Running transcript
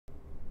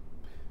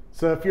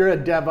So if you're a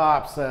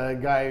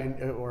DevOps guy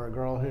or a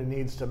girl who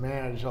needs to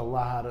manage a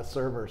lot of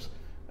servers,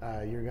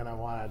 you're going to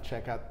want to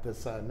check out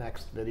this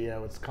next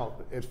video. It's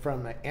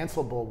from the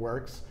Ansible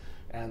Works,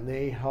 and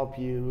they help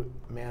you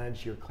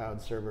manage your cloud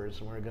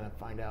servers, and we're going to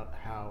find out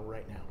how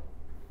right now.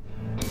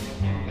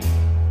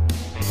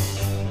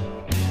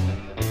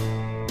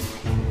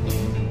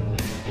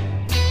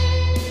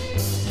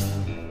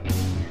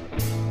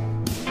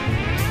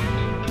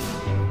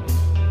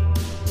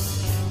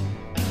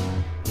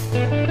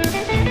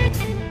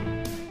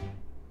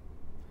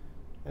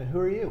 And who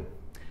are you?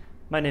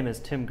 My name is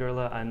Tim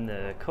Gerla. I'm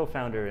the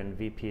co-founder and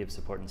VP of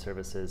Support and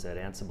Services at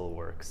Ansible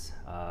Works.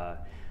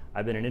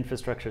 I've been in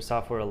infrastructure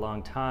software a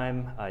long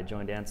time. I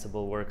joined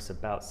Ansible Works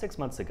about 6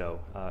 months ago,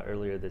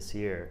 earlier this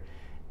year.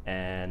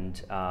 And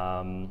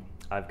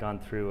I've gone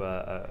through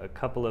a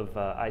couple of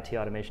IT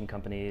automation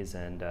companies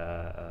and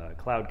a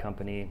cloud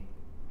company.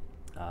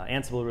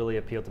 Ansible really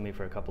appealed to me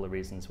for a couple of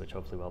reasons, which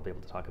hopefully we'll be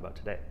able to talk about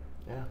today.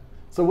 Yeah.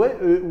 So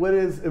what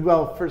is,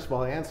 well, first of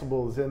all,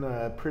 Ansible is in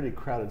a pretty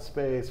crowded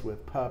space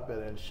with Puppet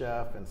and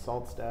Chef and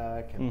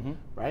SaltStack, and,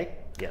 right?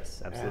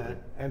 Yes, absolutely.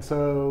 And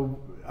so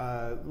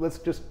let's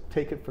just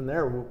take it from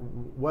there.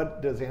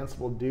 What does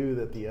Ansible do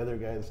that the other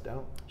guys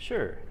don't?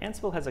 Sure.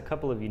 Ansible has a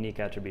couple of unique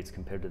attributes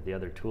compared to the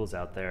other tools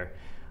out there.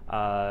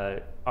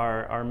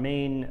 Our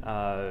main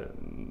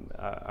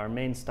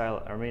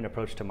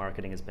approach to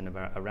marketing has been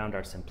around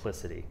our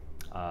simplicity.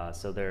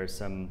 So there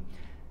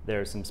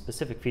are some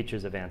specific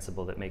features of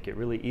Ansible that make it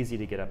really easy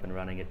to get up and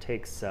running. It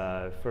takes,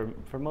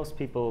 for most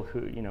people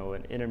who,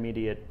 an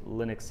intermediate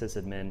Linux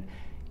sysadmin,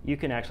 you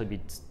can actually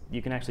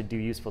do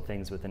useful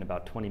things within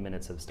about 20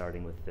 minutes of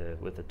starting with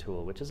the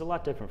tool, which is a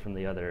lot different from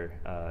the other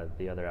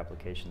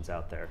applications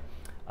out there.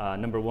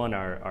 Number one,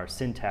 our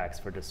syntax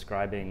for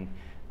describing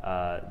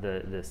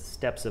the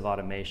steps of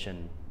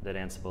automation that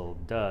Ansible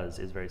does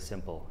is very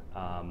simple.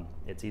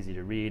 It's easy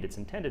to read. It's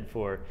intended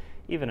for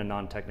even a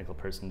non-technical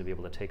person to be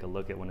able to take a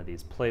look at one of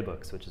these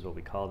playbooks, which is what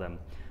we call them,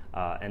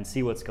 and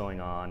see what's going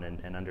on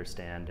and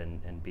understand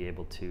and be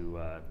able to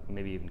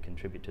maybe even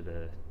contribute to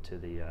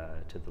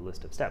the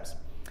list of steps.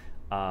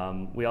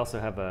 We also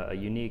have a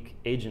unique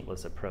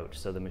agentless approach.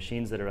 So the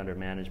machines that are under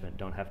management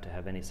don't have to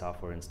have any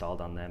software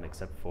installed on them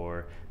except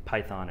for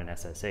Python and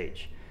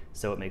SSH.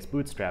 So it makes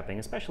bootstrapping,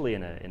 especially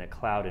in a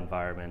cloud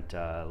environment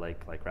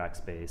like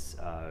Rackspace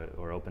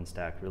or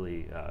OpenStack,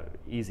 really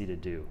easy to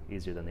do,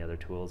 easier than the other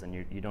tools, and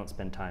you don't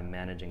spend time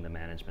managing the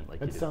management like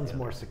you do. It sounds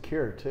more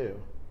secure too.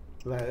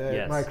 At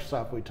Yes.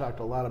 Microsoft, we talked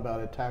a lot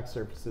about attack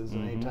surfaces,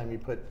 and anytime you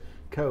put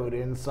code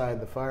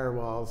inside the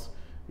firewalls,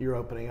 you're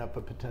opening up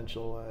a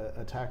potential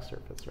attack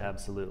surface, right?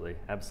 Absolutely,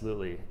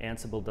 absolutely.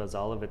 Ansible does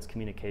all of its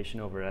communication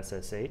over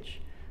SSH.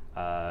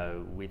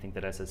 We think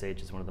that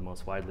SSH is one of the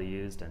most widely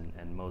used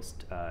and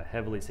most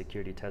heavily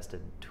security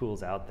tested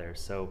tools out there.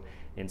 So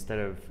instead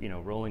of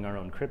rolling our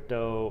own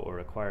crypto or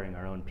acquiring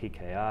our own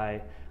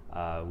PKI,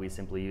 we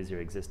simply use your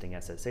existing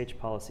SSH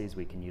policies.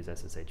 We can use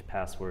SSH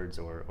passwords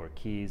or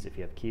keys if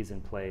you have keys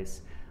in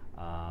place,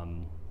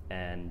 and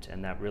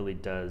that really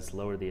does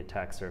lower the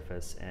attack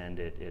surface, and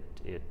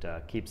it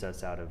keeps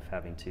us out of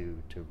having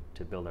to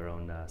build our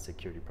own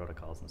security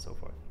protocols and so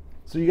forth.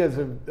 So you guys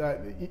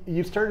have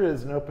you started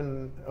as an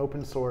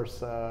open source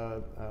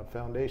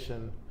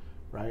foundation,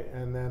 right?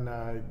 And then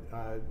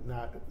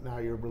now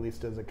you're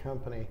released as a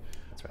company.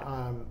 That's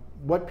right.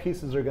 What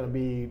pieces are going to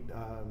be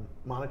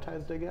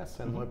monetized, I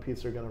guess, and what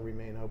pieces are going to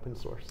remain open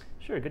source?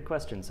 Sure, good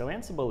question. So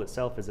Ansible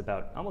itself is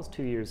about almost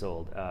 2 years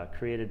old,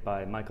 created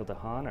by Michael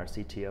DeHaan, our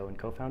CTO and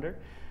co-founder.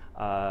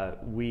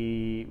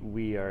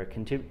 We are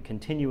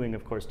continuing,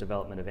 of course,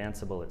 development of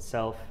Ansible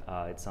itself.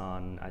 It's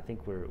on, I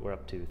think we're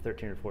up to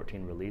 13 or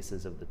 14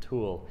 releases of the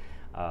tool,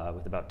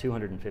 with about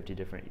 250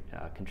 different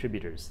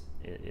contributors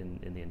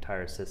in the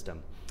entire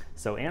system.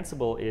 So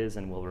Ansible is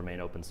and will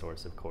remain open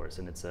source, of course,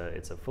 and it's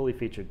a fully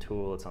featured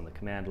tool. It's on the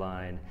command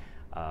line.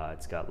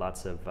 It's got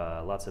lots of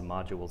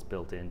modules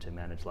built in to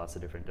manage lots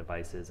of different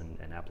devices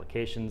and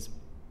applications.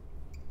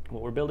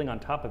 What we're building on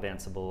top of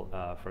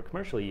Ansible for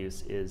commercial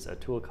use is a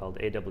tool called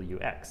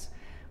AWX,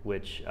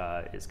 which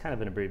is kind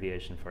of an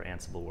abbreviation for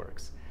Ansible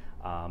Works.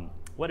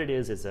 What it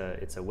is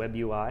it's a web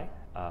UI.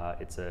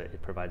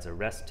 It provides a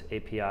REST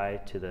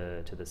API to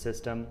the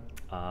system,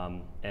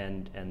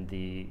 and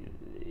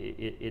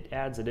it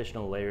adds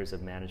additional layers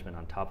of management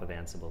on top of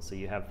Ansible. So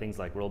you have things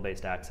like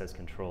role-based access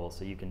control,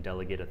 so you can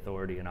delegate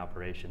authority and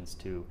operations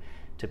to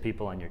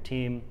people on your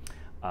team.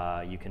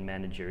 You can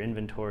manage your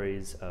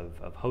inventories of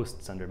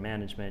hosts under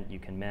management. You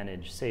can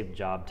manage saved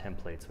job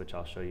templates, which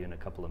I'll show you in a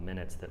couple of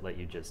minutes, that let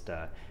you just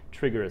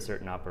trigger a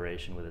certain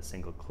operation with a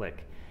single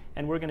click.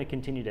 And we're going to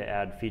continue to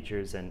add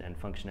features and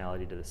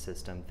functionality to the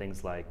system,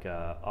 things like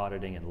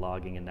auditing and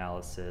logging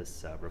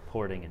analysis,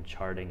 reporting and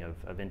charting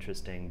of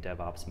interesting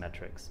DevOps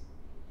metrics.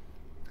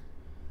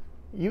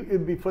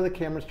 Before the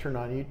cameras turned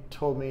on, you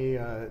told me,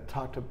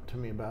 talked to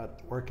me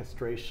about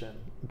orchestration.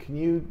 Can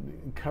you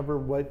cover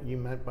what you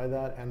meant by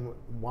that and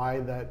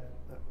why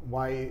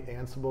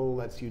Ansible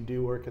lets you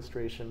do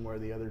orchestration where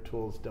the other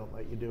tools don't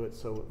let you do it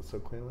so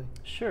cleanly?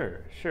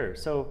 Sure.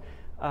 So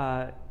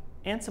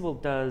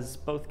Ansible does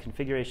both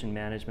configuration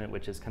management,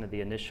 which is kind of the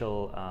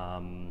initial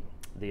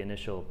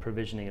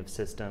provisioning of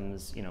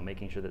systems,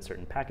 making sure that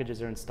certain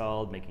packages are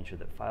installed, making sure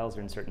that files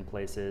are in certain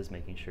places,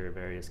 making sure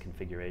various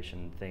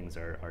configuration things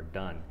are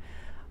done.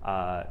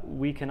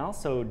 We can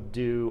also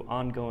do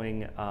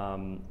ongoing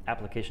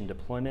application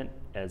deployment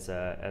as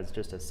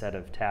just a set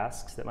of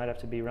tasks that might have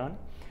to be run.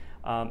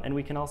 And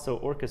we can also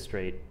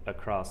orchestrate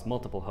across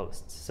multiple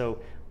hosts. So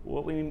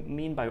what we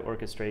mean by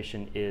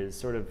orchestration is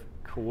sort of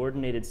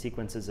coordinated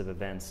sequences of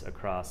events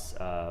across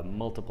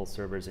multiple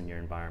servers in your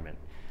environment.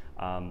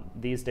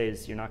 These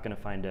days, you're not going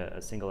to find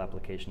a single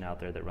application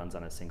out there that runs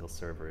on a single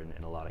server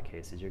in a lot of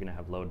cases. You're going to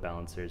have load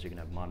balancers, you're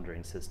going to have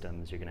monitoring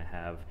systems, you're going to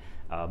have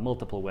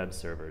multiple web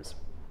servers.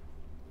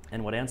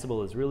 And what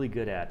Ansible is really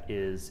good at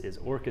is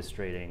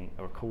orchestrating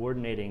or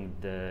coordinating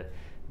the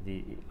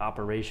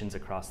operations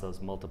across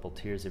those multiple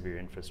tiers of your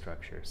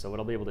infrastructure. So what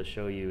I'll be able to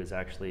show you is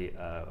actually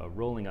a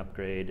rolling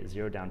upgrade, a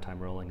zero downtime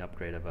rolling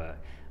upgrade of a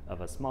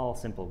small,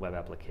 simple web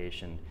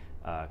application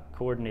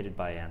coordinated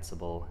by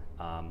Ansible.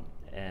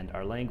 And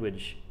our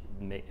language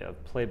of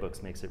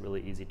playbooks makes it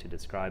really easy to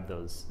describe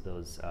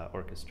those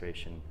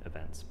orchestration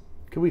events.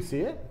 Could we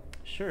see it?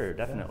 Sure,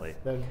 definitely.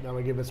 Yeah. That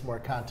would give us more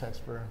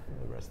context for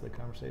the rest of the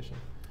conversation.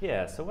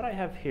 Yeah, so what I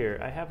have here,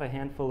 I have a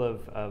handful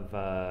of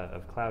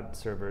cloud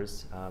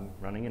servers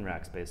running in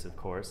Rackspace, of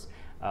course.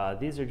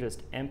 These are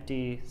just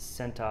empty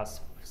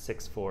CentOS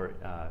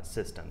 6.4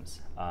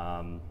 systems.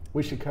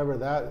 We should cover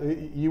that.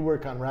 You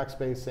work on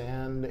Rackspace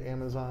and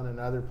Amazon and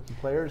other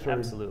players? Or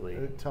Absolutely.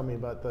 Tell me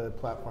about the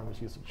platforms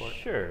you support.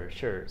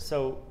 Sure.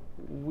 So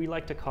we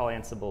like to call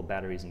Ansible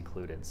batteries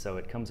included. So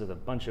it comes with a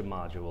bunch of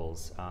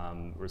modules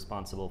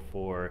responsible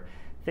for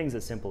things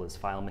as simple as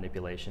file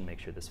manipulation, make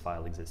sure this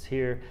file exists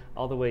here,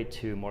 all the way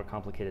to more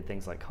complicated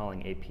things like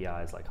calling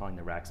APIs, like calling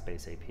the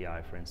Rackspace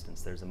API, for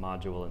instance. There's a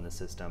module in the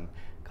system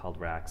called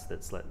Racks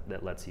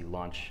that lets you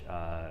launch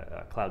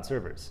cloud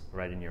servers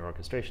right in your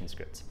orchestration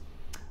scripts.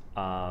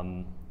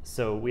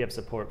 So we have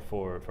support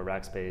for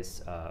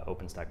Rackspace,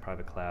 OpenStack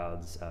private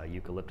clouds,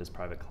 Eucalyptus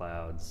private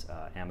clouds,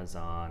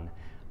 Amazon.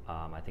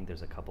 I think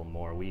there's a couple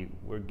more.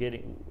 We're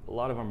getting a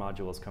lot of our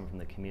modules come from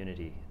the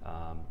community,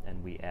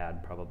 and we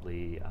add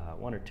probably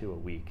 1 or 2 a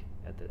week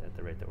at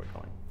the rate that we're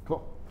going.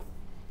 Cool.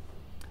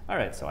 All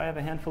right, so I have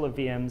a handful of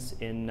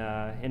VMs in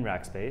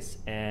Rackspace,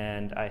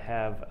 and I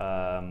have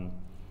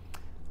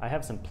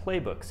some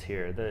playbooks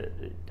here.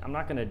 I'm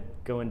not going to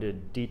go into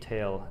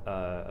detail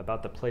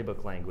about the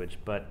playbook language,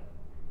 but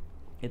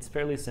it's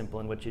fairly simple.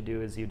 And what you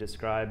do is you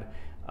describe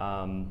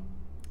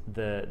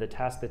the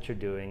task that you're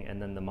doing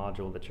and then the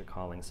module that you're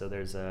calling. So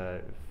there's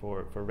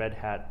for Red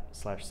Hat /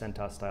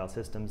 CentOS style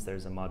systems,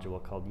 there's a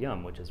module called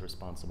yum, which is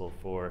responsible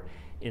for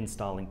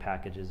installing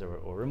packages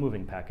or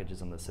removing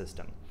packages on the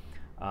system.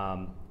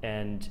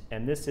 And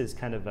this is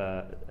kind of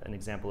an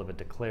example of a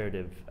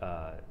declarative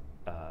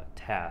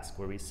task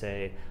where we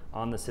say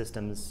on the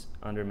systems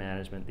under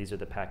management, these are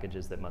the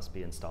packages that must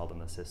be installed on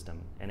the system.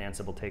 And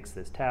Ansible takes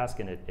this task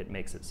and it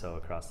makes it so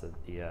across the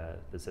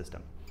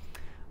system.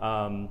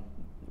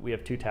 We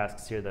have 2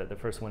 tasks here. The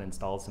first one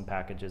installs some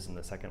packages and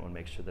the second one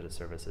makes sure that a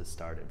service is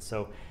started.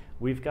 So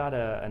we've got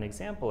an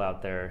example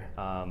out there.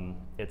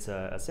 It's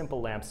a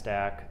simple LAMP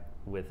stack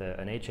with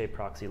an HA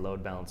proxy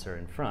load balancer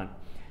in front.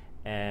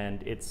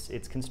 And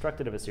it's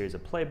constructed of a series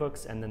of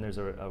playbooks, and then there's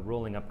a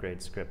rolling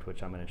upgrade script,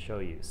 which I'm going to show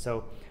you.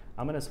 So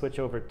I'm going to switch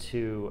over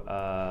to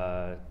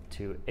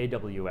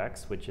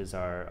AWX, which is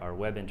our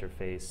web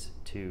interface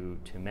to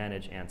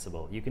manage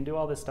Ansible. You can do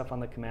all this stuff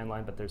on the command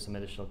line, but there's some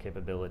additional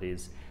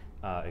capabilities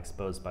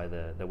exposed by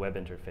the web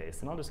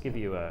interface. And I'll just give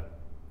you a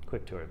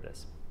quick tour of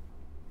this.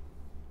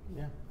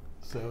 Yeah.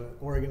 So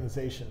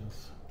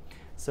organizations.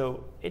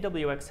 So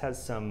AWX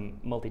has some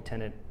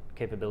multi-tenant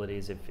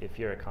capabilities. If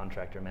you're a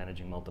contractor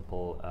managing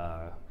multiple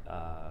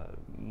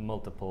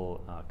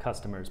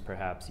customers,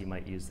 perhaps you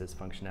might use this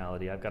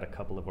functionality. I've got a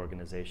couple of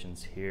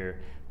organizations here.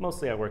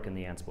 Mostly I work in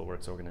the Ansible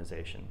Works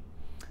organization.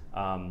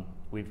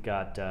 We've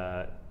got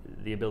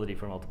the ability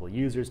for multiple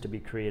users to be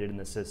created in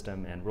the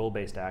system, and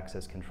role-based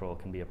access control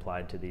can be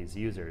applied to these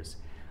users.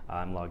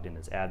 I'm logged in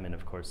as admin,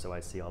 of course, so I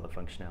see all the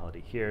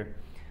functionality here.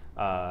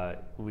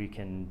 We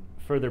can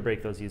further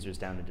break those users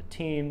down into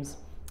teams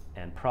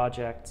and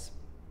projects.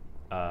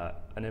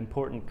 An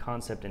important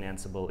concept in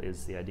Ansible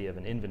is the idea of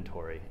an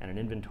inventory, and an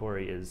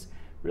inventory is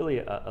really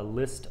a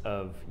list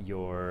of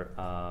your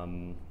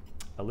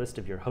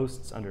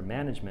hosts under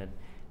management,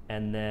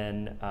 and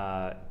then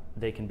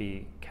they can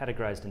be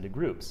categorized into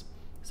groups.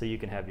 So you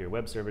can have your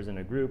web servers in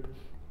a group.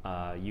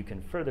 You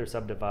can further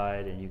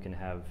subdivide, and you can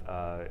have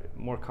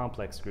more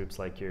complex groups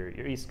like your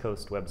East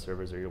Coast web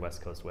servers or your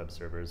West Coast web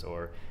servers,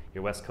 or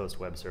your West Coast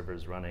web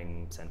servers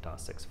running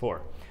CentOS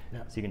 6.4.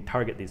 Yeah. So you can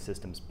target these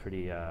systems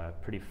pretty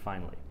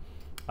finely.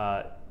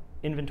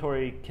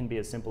 Inventory can be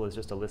as simple as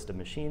just a list of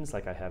machines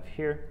like I have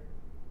here,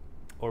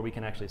 or we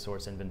can actually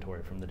source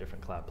inventory from the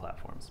different cloud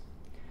platforms.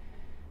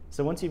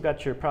 So once you've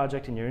got your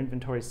project and your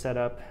inventory set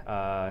up,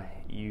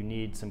 you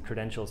need some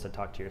credentials to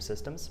talk to your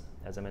systems.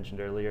 As I mentioned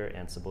earlier,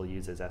 Ansible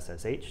uses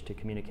SSH to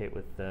communicate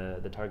with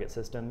the target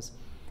systems.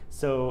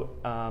 So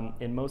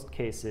in most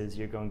cases,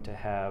 you're going to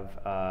have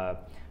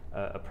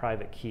a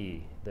private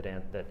key that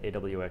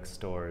AWX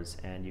stores,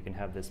 and you can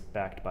have this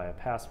backed by a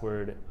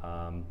password.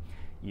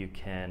 You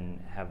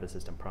can have the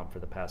system prompt for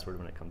the password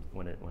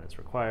when it's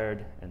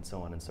required, and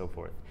so on and so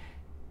forth.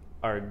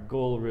 Our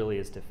goal really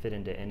is to fit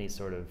into any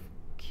sort of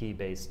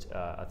key-based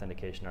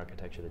authentication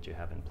architecture that you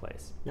have in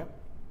place. Yep.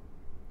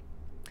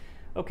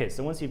 Okay,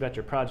 so once you've got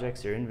your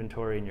projects, your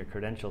inventory, and your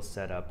credentials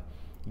set up,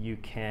 you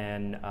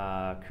can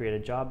create a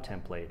job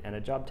template. And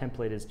a job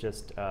template is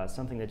just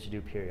something that you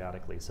do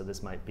periodically. So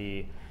this might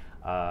be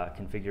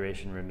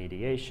configuration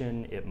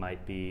remediation, it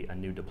might be a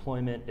new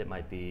deployment, it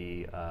might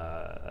be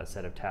a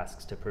set of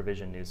tasks to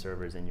provision new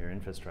servers in your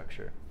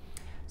infrastructure.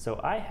 So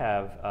I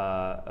have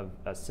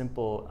a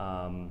simple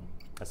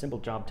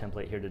job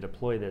template here to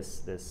deploy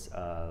this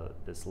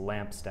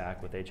LAMP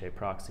stack with HA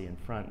proxy in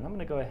front, and I'm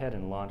going to go ahead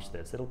and launch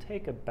this. It'll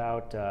take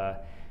about,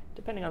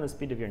 depending on the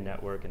speed of your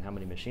network and how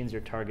many machines you're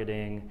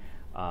targeting,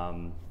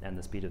 and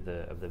the speed of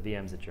the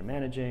VMs that you're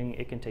managing,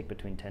 it can take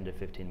between 10 to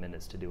 15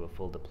 minutes to do a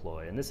full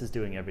deploy. And this is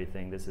doing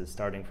everything. This is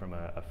starting from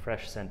a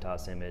fresh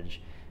CentOS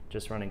image,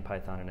 just running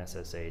Python and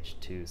SSH,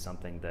 to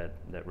something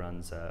that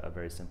runs a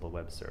very simple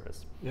web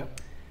service.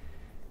 Yep.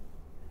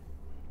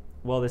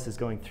 While this is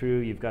going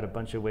through, you've got a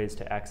bunch of ways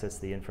to access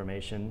the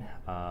information.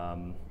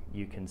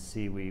 You can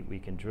see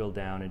we can drill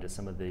down into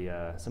some of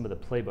the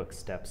playbook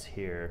steps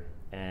here.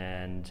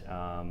 And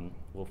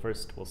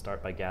we'll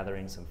start by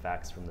gathering some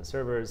facts from the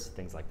servers,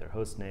 things like their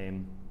host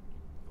name,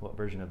 what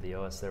version of the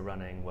OS they're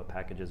running, what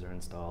packages are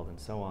installed, and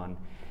so on.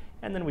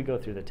 And then we go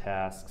through the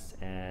tasks,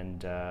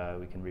 and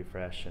we can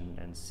refresh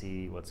and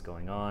see what's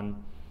going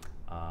on.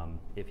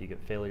 If you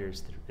get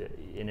failures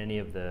in any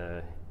of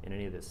the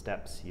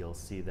steps, you'll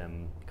see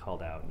them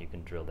called out, and you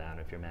can drill down.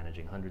 If you're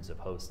managing hundreds of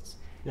hosts,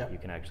 you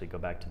can actually go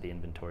back to the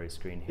inventory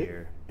screen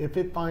here. If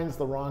it finds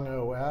the wrong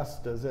OS,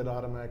 does it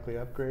automatically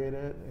upgrade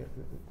it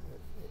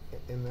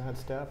in that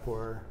step,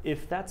 or?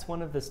 If that's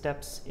one of the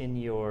steps in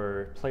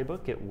your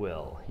playbook, it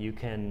will. You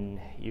can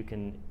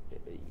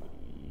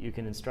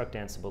instruct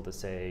Ansible to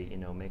say,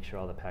 make sure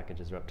all the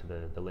packages are up to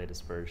the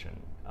latest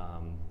version.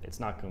 It's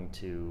not going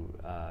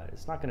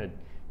to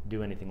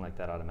do anything like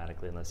that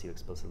automatically unless you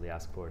explicitly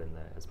ask for it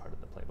as part of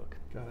the playbook.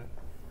 Got it.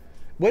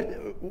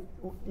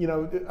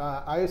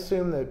 I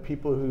assume that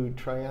people who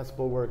try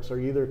Ansible Works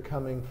are either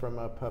coming from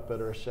a Puppet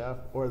or a Chef,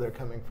 or they're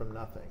coming from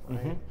nothing,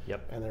 right? Mm-hmm.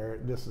 Yep.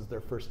 And this is their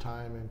first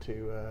time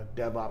into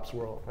DevOps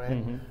world, right?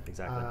 Mm-hmm.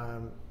 Exactly.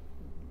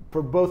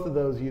 For both of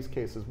those use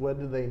cases, what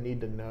do they need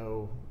to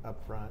know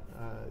up front?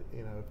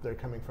 If they're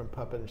coming from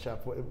Puppet and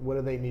Chef, what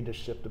do they need to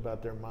shift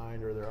about their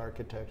mind or their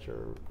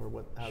architecture,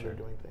 or how they're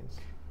doing things?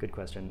 Good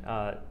question.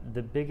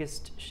 The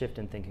biggest shift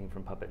in thinking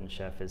from Puppet and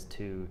Chef is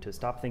to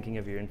stop thinking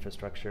of your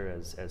infrastructure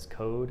as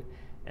code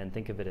and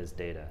think of it as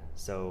data.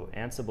 So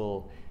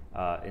Ansible,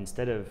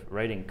 instead of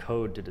writing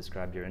code to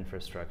describe your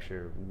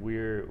infrastructure,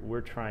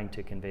 we're trying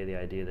to convey the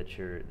idea that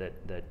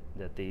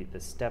the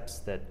steps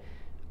that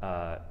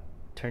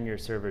turn your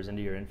servers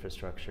into your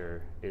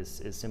infrastructure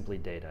is simply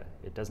data.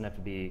 It doesn't have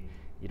to be.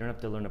 You don't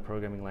have to learn a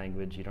programming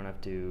language. You don't have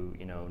to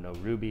know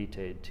Ruby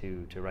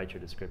to write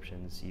your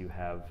descriptions. You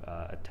have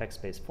a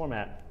text-based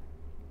format,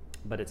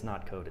 but it's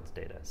not code, it's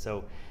data.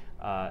 So,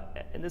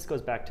 and this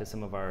goes back to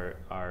some of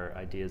our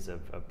ideas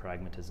of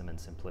pragmatism and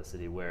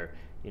simplicity, where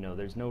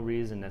there's no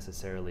reason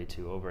necessarily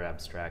to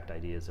over-abstract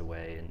ideas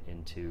away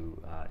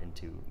into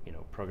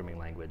programming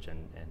language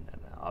and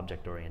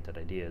object-oriented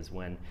ideas,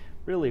 when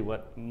really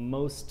what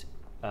most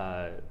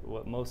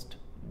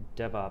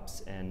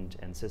DevOps and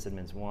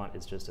sysadmins want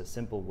is just a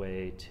simple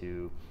way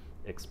to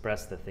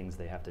express the things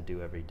they have to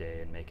do every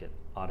day and make it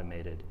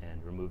automated and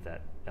remove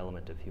that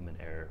element of human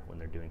error when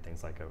they're doing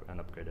things like an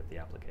upgrade of the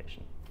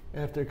application.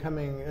 And if they're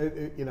coming,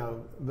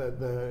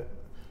 the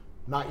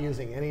not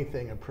using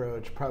anything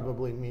approach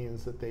probably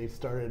means that they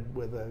started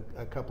with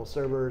a couple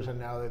servers, and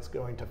now it's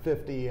going to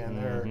 50, and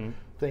their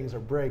things are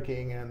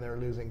breaking and they're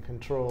losing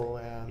control,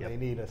 and they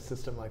need a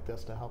system like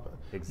this to help them.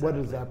 Exactly.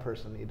 What does that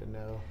person need to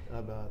know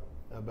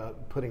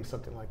about putting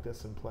something like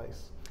this in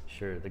place?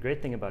 Sure. The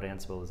great thing about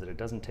Ansible is that it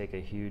doesn't take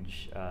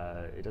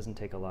it doesn't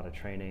take a lot of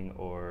training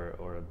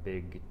or a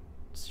big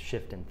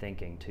shift in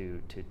thinking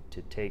to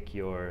take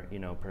your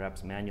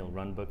perhaps manual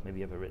run book.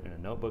 Maybe you have it written in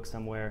a notebook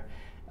somewhere.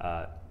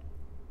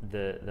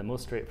 The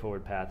most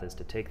straightforward path is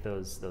to take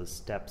those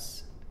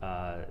steps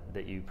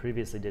that you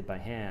previously did by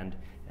hand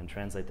and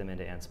translate them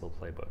into Ansible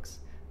playbooks.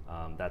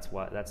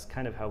 That's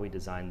kind of how we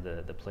designed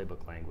the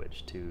playbook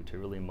language, to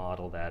really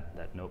model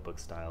that notebook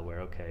style,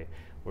 where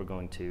we're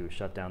going to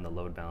shut down the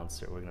load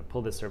balancer, we're going to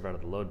pull this server out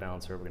of the load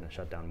balancer, we're going to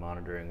shut down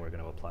monitoring, we're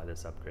going to apply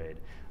this upgrade.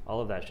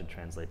 All of that should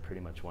translate pretty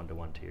much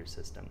one-to-one to your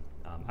system.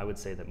 I would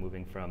say that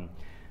moving from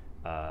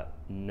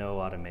no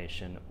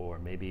automation or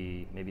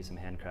maybe some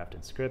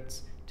handcrafted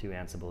scripts to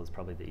Ansible is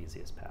probably the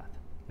easiest path.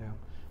 Yeah.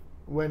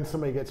 when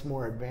somebody gets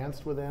more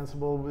advanced with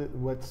Ansible,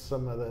 what's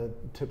some of the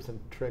tips and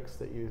tricks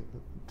that you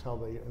tell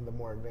the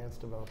more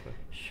advanced developer?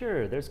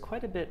 Sure, there's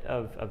quite a bit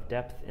of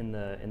depth in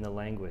the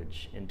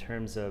language in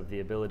terms of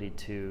the ability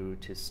to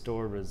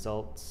store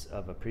results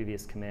of a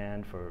previous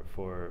command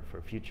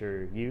for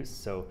future use.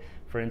 So,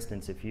 for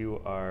instance, if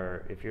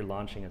you're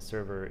launching a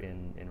server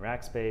in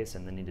Rackspace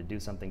and then need to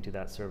do something to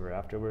that server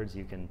afterwards,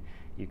 you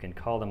can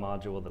call the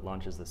module that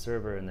launches the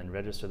server and then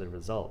register the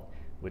result,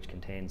 which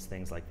contains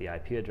things like the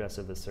IP address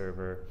of the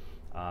server.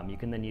 You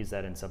can then use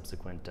that in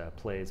subsequent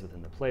plays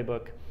within the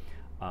playbook.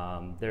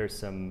 There's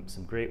some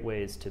great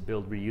ways to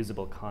build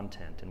reusable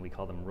content, and we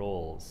call them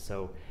roles.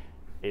 So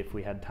if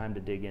we had time to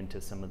dig into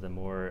some of the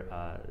more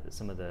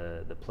some of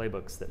the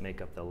playbooks that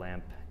make up the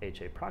LAMP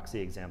HA proxy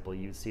example,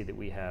 you see that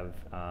we have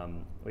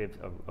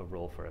a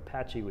role for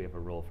Apache, we have a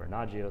role for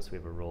Nagios, we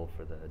have a role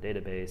for the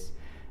database.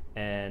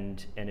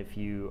 And if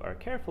you are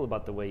careful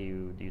about the way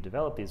you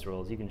develop these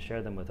roles, you can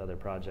share them with other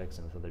projects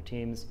and with other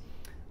teams,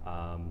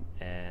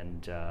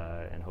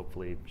 and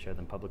hopefully share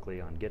them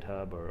publicly on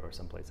GitHub or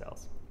someplace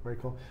else. Very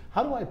cool.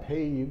 How do I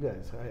pay you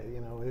guys?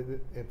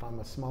 If I'm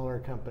a smaller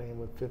company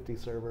with 50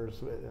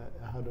 servers,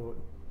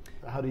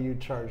 how do you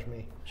charge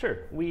me? Sure.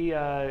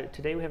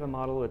 Today we have a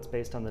model that's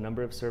based on the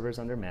number of servers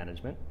under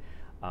management.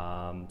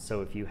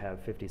 So if you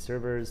have 50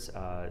 servers,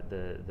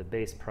 the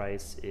base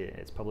price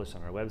is published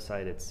on our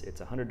website. It's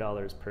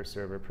 $100 per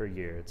server per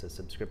year. It's a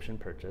subscription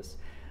purchase,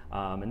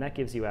 and that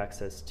gives you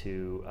access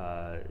to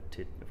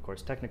of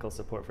course, technical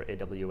support for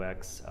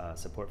AWX,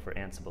 support for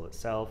Ansible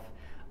itself,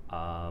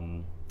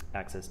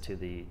 access to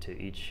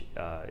each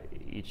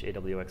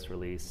AWX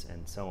release,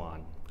 and so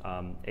on.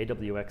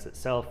 AWX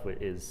itself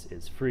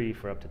is free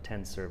for up to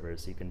 10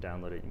 servers. You can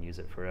download it and use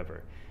it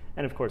forever.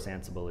 And of course,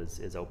 Ansible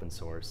is open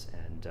source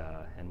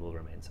and will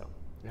remain so.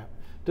 Yeah.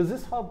 Does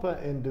this help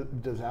in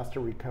disaster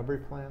recovery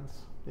plans?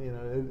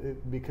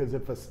 Because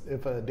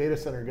if a data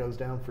center goes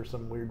down for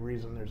some weird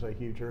reason, there's a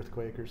huge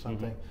earthquake or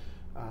something,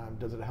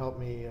 does it help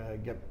me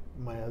get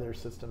my other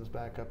systems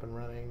back up and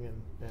running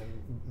and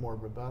more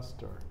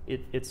robust? Or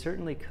it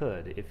certainly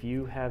could. If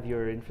you have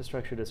your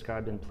infrastructure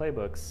described in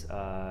playbooks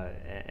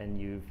and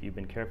you've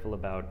been careful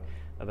about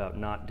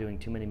not doing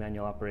too many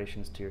manual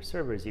operations to your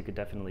servers, you could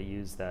definitely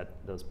use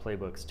those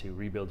playbooks to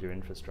rebuild your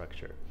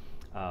infrastructure.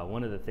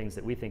 One of the things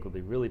that we think will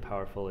be really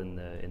powerful in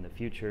the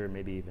future,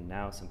 maybe even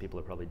now, some people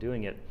are probably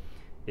doing it,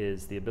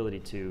 is the ability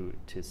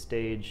to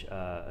stage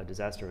a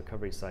disaster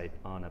recovery site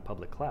on a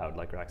public cloud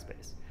like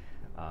Rackspace.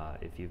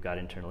 If you've got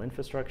internal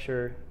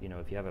infrastructure,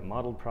 if you have it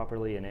modeled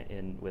properly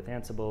with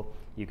Ansible,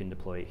 you can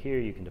deploy it here,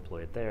 you can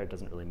deploy it there. It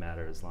doesn't really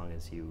matter as long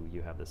as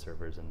you have the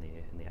servers and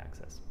the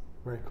access.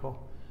 Very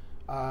cool.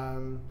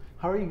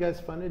 How are you guys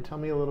funded? Tell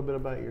me a little bit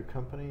about your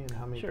company and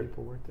how many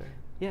people work there.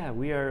 Yeah,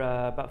 we are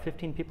about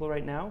 15 people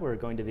right now. We're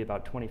going to be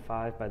about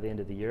 25 by the end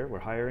of the year. We're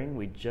hiring.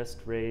 We just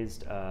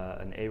raised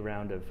an A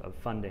round of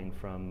funding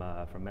from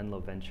Menlo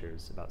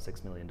Ventures, about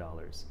 $6 million.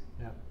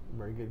 Yeah,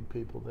 very good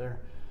people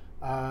there.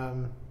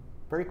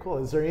 Very cool.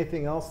 Is there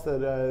anything else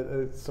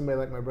that somebody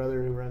like my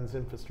brother who runs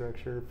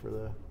infrastructure for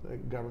the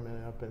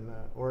government up in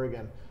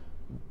Oregon,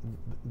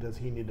 does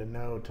he need to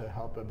know to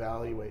help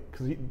evaluate?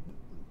 Because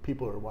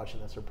people who are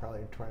watching this are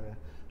probably trying to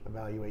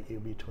evaluate you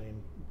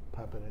between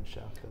Puppet and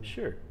Chef and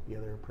the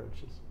other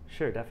approaches.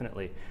 Sure,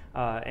 definitely.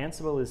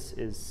 Ansible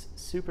is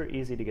super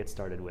easy to get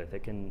started with.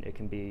 It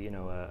can be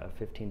a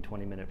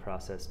 15-20 minute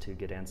process to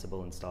get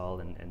Ansible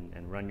installed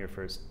and run your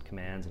first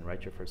commands and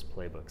write your first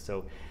playbook.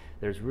 So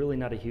there's really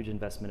not a huge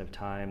investment of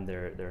time.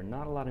 There are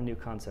not a lot of new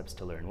concepts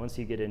to learn. Once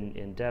you get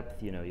in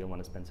depth, you'll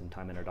want to spend some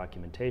time in our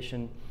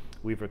documentation.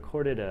 We've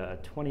recorded a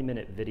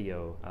 20-minute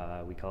video.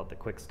 We call it the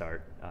Quick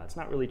Start. It's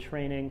not really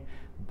training,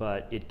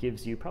 but it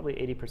gives you probably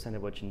 80%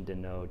 of what you need to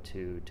know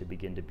to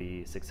begin to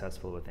be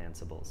successful with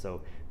Ansible.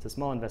 So it's a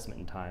small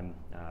investment in time.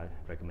 I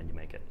recommend you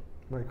make it.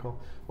 Very cool.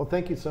 Well,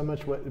 thank you so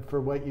much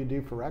for what you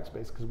do for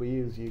Rackspace, because we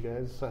use you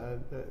guys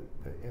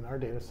in our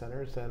data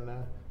centers, and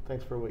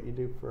thanks for what you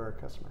do for our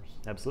customers.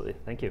 Absolutely.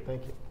 Thank you.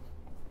 Thank you.